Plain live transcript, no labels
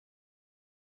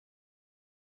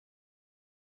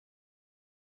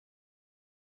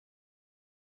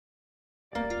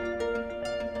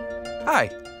Hi,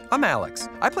 I'm Alex.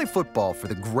 I play football for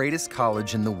the greatest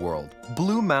college in the world,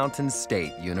 Blue Mountain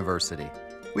State University.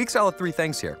 We excel at 3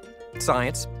 things here: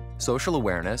 science, social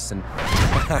awareness, and...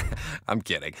 I'm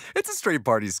kidding. It's a straight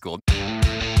party school.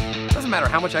 Doesn't matter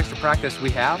how much extra practice we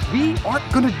have, we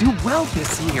aren't gonna do well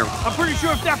this year. I'm pretty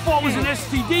sure if that ball was an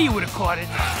STD, you would have caught it.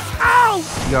 Ow!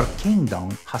 Your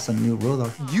kingdom has a new ruler.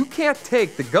 You can't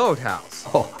take the goat house.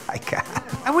 Oh, I can.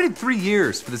 I waited 3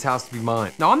 years for this house to be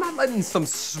mine. Now, I'm not letting some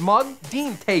smug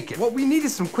Dean take it. What we need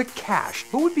is some quick cash.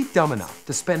 Who would be dumb enough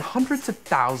to spend hundreds of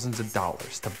thousands of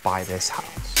dollars to buy this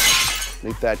house?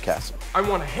 Meet Thad Castle. I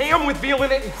want ham with veal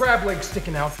in it and crab legs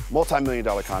sticking out.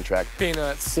 Multi-million-dollar contract.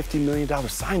 Peanuts. $50 million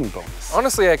signing bonus.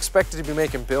 Honestly, I expected to be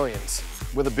making billions.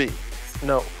 With a B.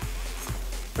 No.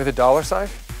 With a dollar sign?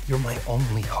 You're my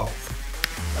only hope.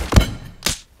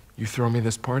 You throw me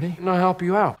this party, and I'll help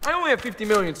you out. I only have 50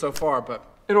 million so far, but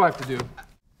it'll have to do.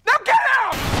 Now get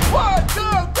out! 1, 2,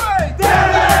 3,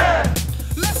 THADLAND!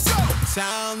 Let's go!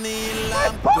 Sound the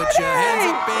alarm, put your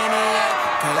hands up in the air,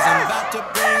 'cause I'm about to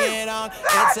bring it on.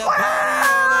 It's a party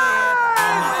over here. All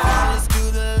my fellas to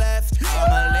the left, all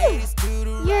my ladies to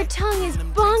the right. Your tongue is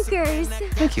bonkers.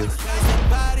 Thank you. Is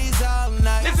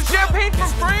the champagne from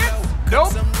France?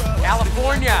 Nope.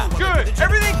 California. Good.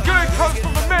 Everything good comes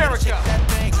from America.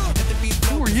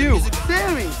 Who are you?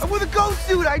 Sammy, I'm with a ghost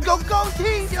suit. I go ghost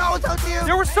heat. You know what's out there?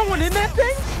 There was someone in that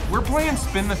thing? We're playing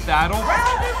Spin the Saddle.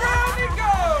 Round and round it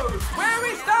goes. Where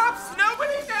he stops,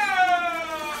 nobody knows.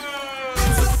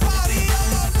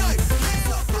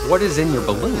 What is in your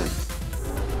balloon?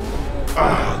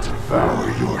 I'll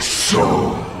devour your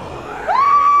soul.